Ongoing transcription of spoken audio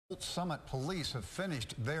Holts Summit Police have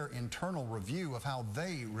finished their internal review of how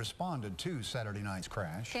they responded to Saturday night's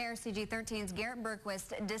crash. KRCG 13's Garrett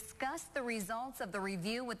Bergquist discussed the results of the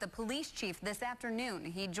review with the police chief this afternoon.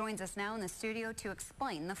 He joins us now in the studio to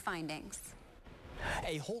explain the findings.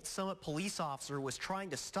 A Holts Summit police officer was trying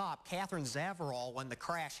to stop Catherine Zavarol when the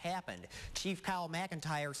crash happened. Chief Kyle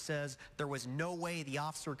McIntyre says there was no way the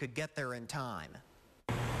officer could get there in time.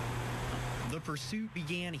 The pursuit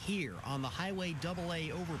began here on the Highway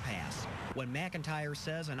AA overpass when McIntyre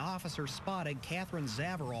says an officer spotted Catherine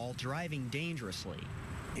Zavarol driving dangerously.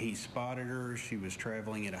 He spotted her. She was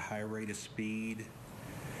traveling at a high rate of speed.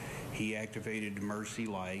 He activated emergency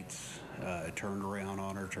lights, turned around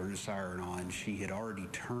on her, turned the siren on. She had already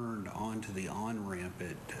turned onto the on-ramp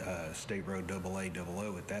at State Road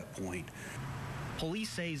AA00 at that point. Police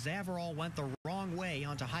say Zavarol went the wrong way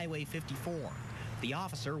onto Highway 54. The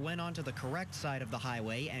officer went onto the correct side of the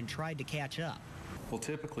highway and tried to catch up. Well,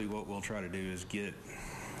 typically what we'll try to do is get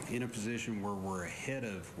in a position where we're ahead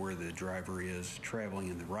of where the driver is, traveling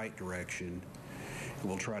in the right direction.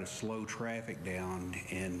 We'll try to slow traffic down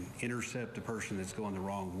and intercept the person that's going the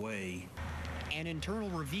wrong way. An internal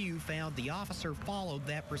review found the officer followed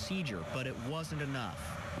that procedure, but it wasn't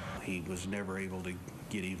enough. He was never able to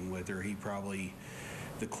get even with her.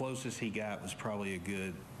 The closest he got was probably a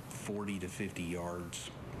good 40 to 50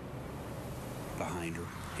 yards behind her.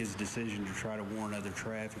 His decision to try to warn other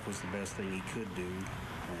traffic was the best thing he could do,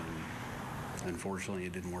 and unfortunately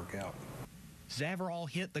it didn't work out. Zavarol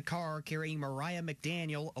hit the car carrying Mariah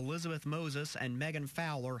McDaniel, Elizabeth Moses, and Megan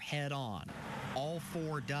Fowler head on. All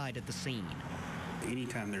four died at the scene.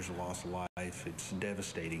 Anytime there's a loss of life, it's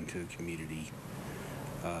devastating to a community.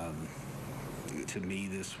 To me,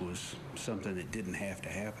 this was something that didn't have to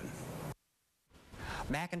happen.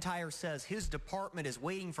 McIntyre says his department is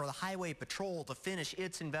waiting for the Highway Patrol to finish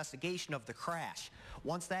its investigation of the crash.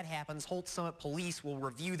 Once that happens, Holts Summit Police will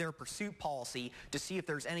review their pursuit policy to see if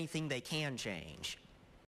there's anything they can change.